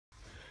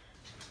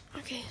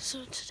Okay, so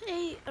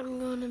today I'm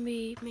going to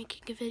be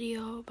making a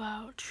video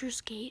about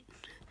TrueSkate,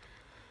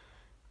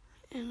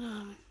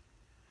 and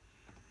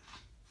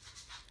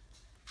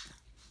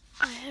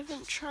I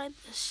haven't tried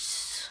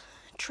this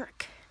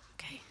trick,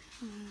 okay,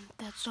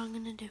 that's what I'm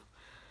going to do.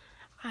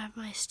 I have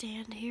my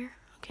stand here,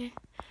 okay,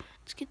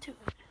 let's get to it.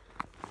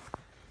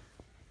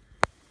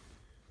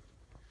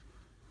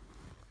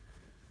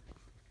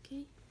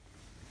 Okay.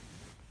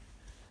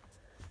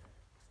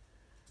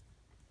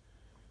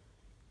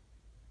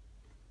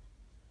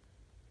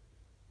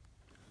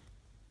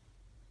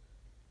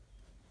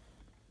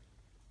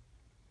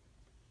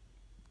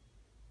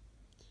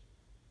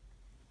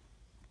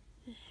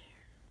 There.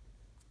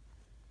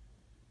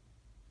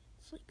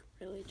 It's like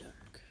really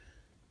dark.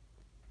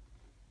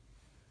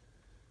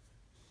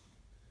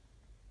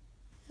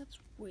 That's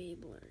way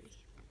blurry.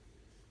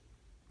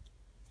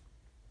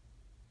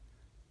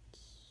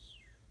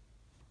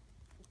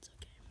 It's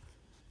okay.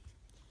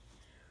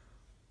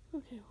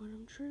 Okay, what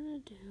I'm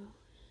trying to do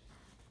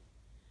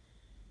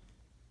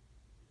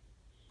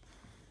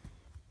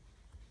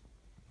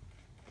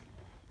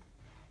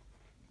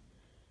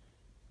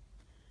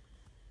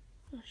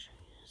I'll show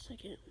you in a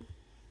second.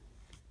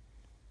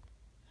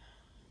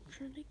 I'm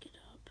trying to get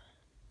up.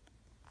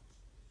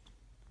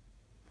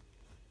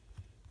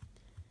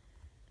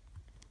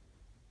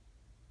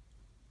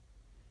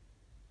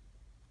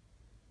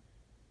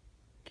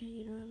 Okay,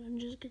 you know what? I'm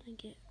just gonna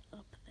get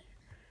up there.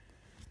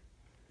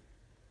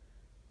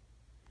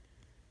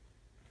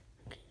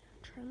 Okay,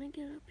 I'm trying to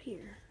get up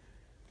here.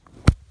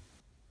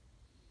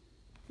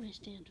 My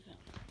stand fell.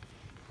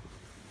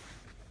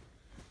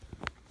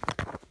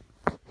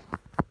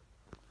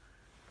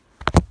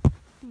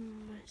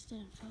 My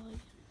stand fell again.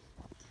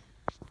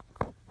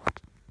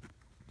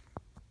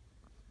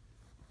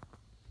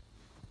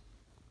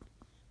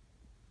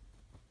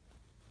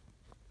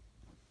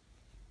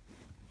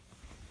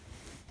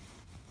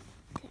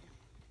 Okay.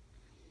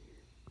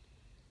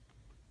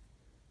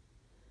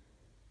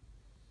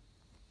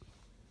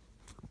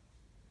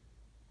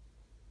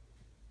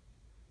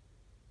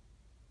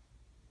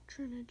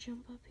 Trying to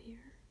jump up here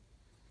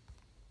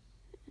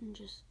and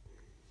just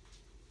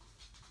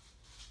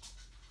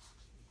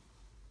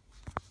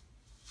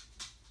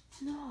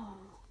no.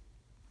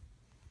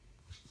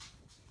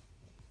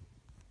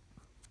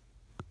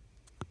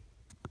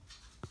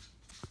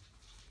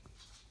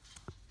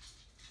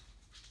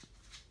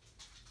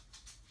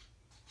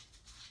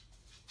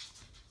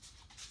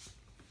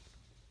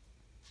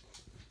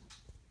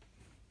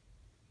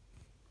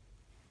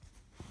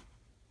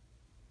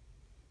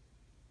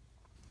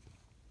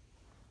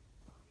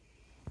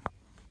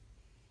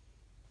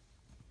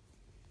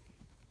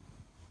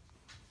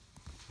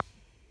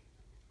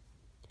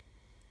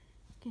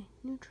 Okay,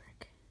 new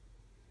trick.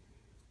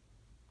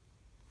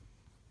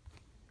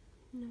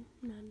 No,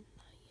 not yet.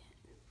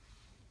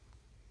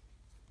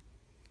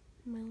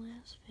 My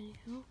last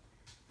video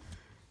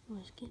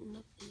was getting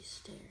up these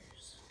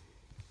stairs.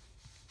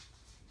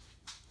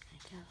 I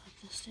got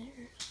up the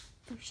stairs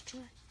first try.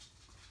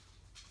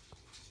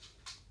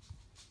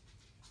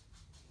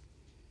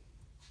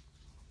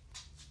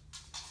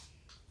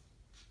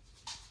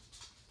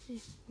 Hey,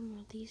 what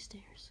about these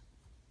stairs?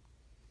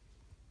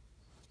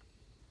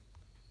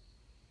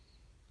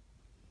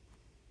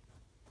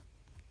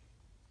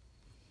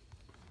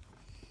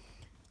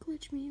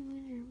 Glitch me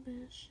with your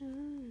best shot.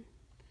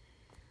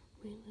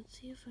 Wait, let's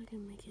see if I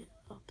can make it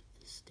up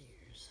the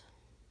stairs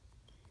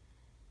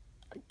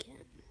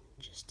again,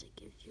 just to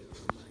give you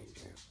a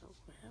reminder of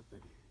what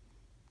happened.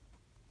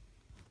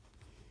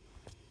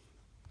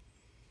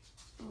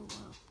 Oh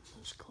wow, that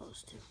was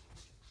close too.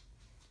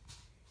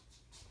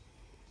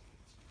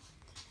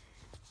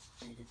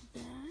 I did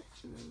that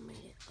and then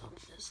made it up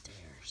the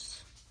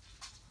stairs.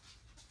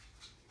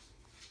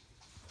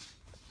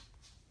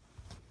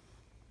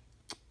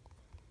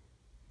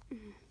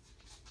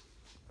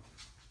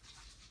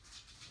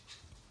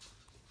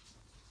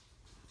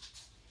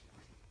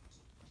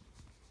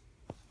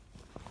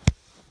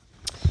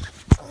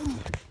 Oh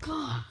my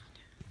god.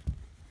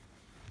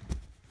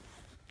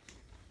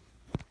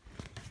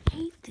 I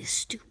hate this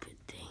stupid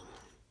thing.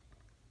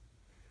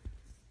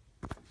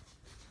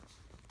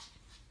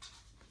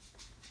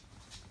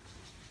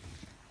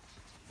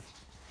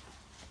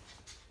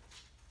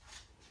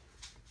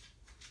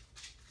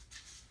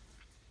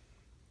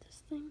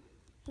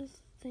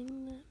 This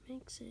thing that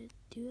makes it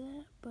do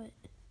that, but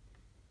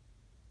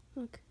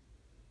look.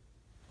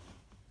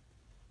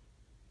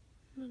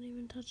 I'm not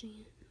even touching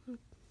it. Look.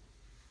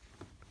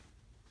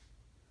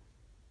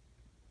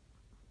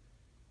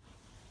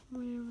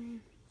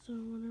 So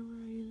whenever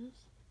I do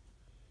this,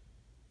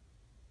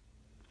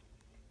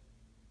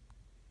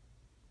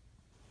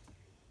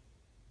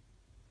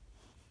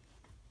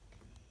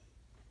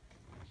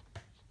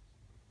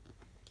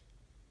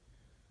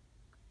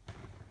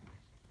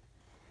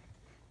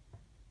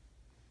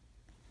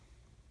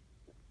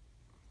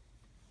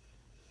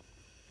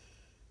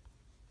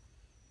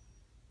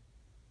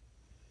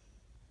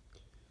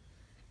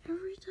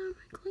 every time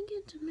I click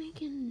it to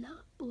make it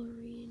not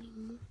blurry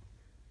anymore.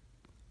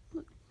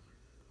 Look.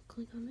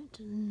 click on it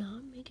to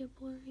not make it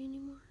blurry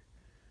anymore.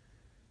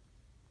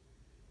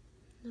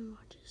 Then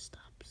watch, it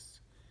stops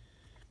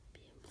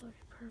being blurry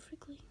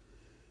perfectly.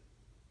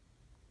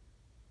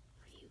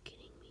 Are you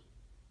kidding me?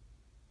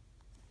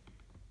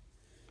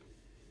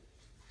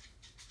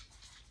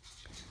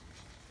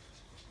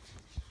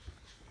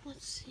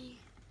 Let's see.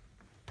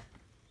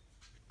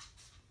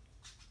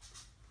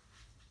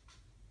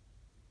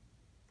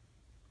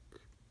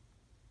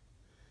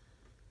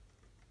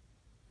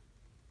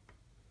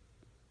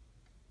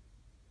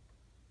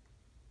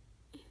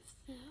 If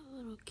that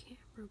little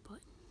camera button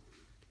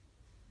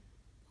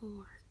will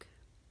work.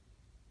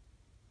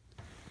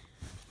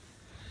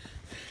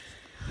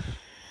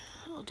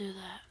 I'll do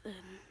that then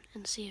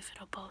and see if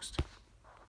it'll post.